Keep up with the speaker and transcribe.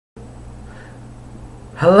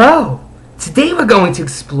Hello! Today we're going to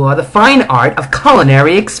explore the fine art of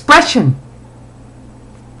culinary expression.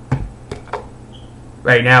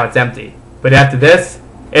 Right now it's empty, but after this,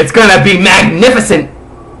 it's gonna be magnificent!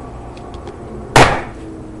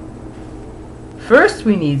 First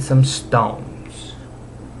we need some stones.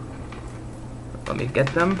 Let me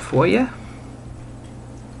get them for you.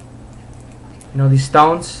 You know these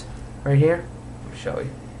stones right here? I'll show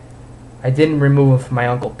you. I didn't remove them from my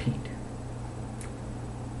Uncle Pete.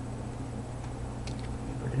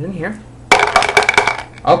 Put it in here.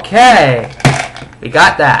 Okay, we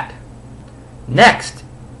got that. Next,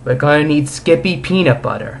 we're going to need Skippy peanut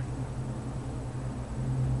butter.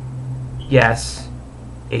 Yes,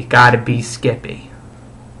 it gotta be Skippy.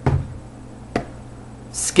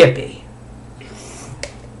 Skippy.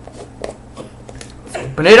 Let's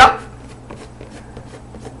open it up.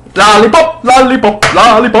 Lollipop, lollipop,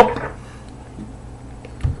 lollipop.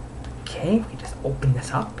 Okay, we just open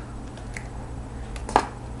this up.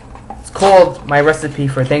 It's called my recipe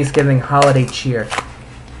for Thanksgiving holiday cheer.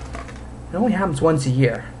 It only happens once a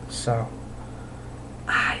year, so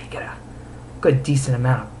you get a good decent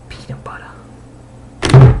amount of peanut butter.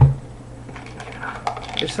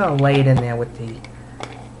 Just gonna lay it in there with the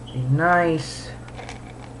nice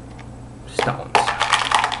stones.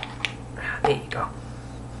 There you go.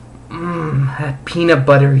 That peanut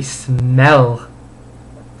buttery smell.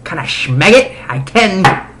 Can I schmeg it? I can.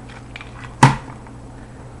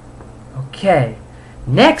 Okay.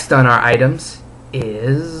 Next on our items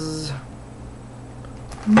is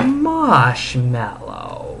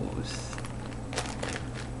marshmallows.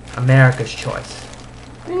 America's choice.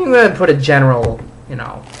 And you're going to put a general,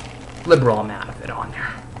 liberal amount of it on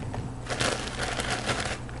there.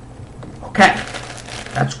 Okay.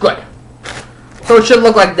 That's good. So it should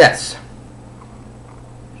look like this.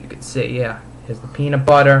 You can see, yeah. Here's the peanut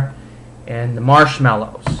butter and the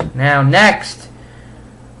marshmallows. Now next,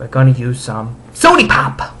 we're going to use some soda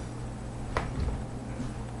pop.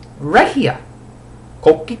 Right here.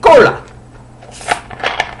 Coca-Cola.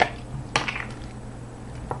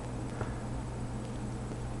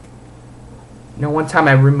 One time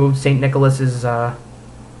I removed St. Nicholas's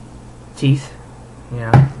teeth.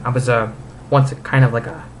 Yeah, I was once kind of like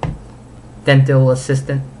a dental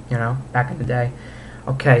assistant, back in the day.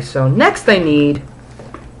 Okay, so next I need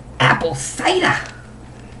apple cider.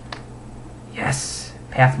 Yes,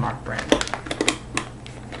 Pathmark brand.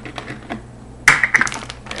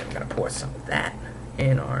 And I'm going to pour some of that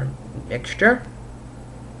in our mixture.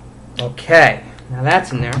 Okay, now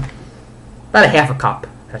that's in there. About a half a cup.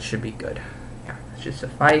 That should be good. Yeah, that should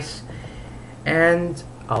suffice. And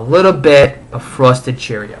a little bit of frosted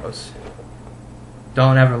Cheerios.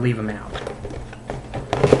 Don't ever leave them out.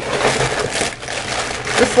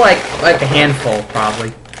 Just like a handful,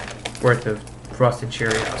 probably, worth of frosted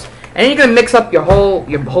Cheerios. And you're gonna mix up your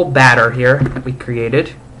whole batter here that we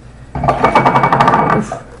created.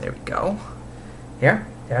 Oof, there we go. Here,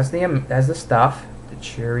 there's the stuff, the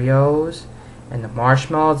Cheerios, and the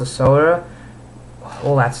marshmallows, the soda,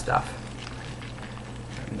 all that stuff.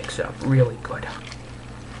 Mix it up really good.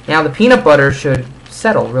 Now the peanut butter should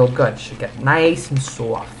settle real good. Should get nice and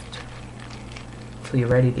soft until you're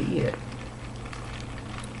ready to eat it.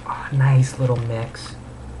 Oh, nice little mix.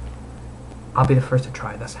 I'll be the first to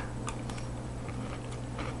try this.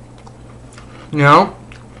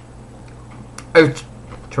 It's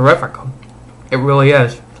terrific. It really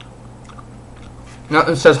is.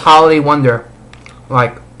 Nothing says holiday wonder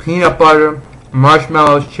like peanut butter,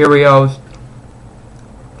 marshmallows, Cheerios,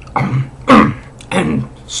 and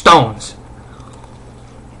stones.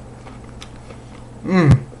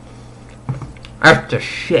 That's the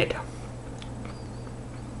shit.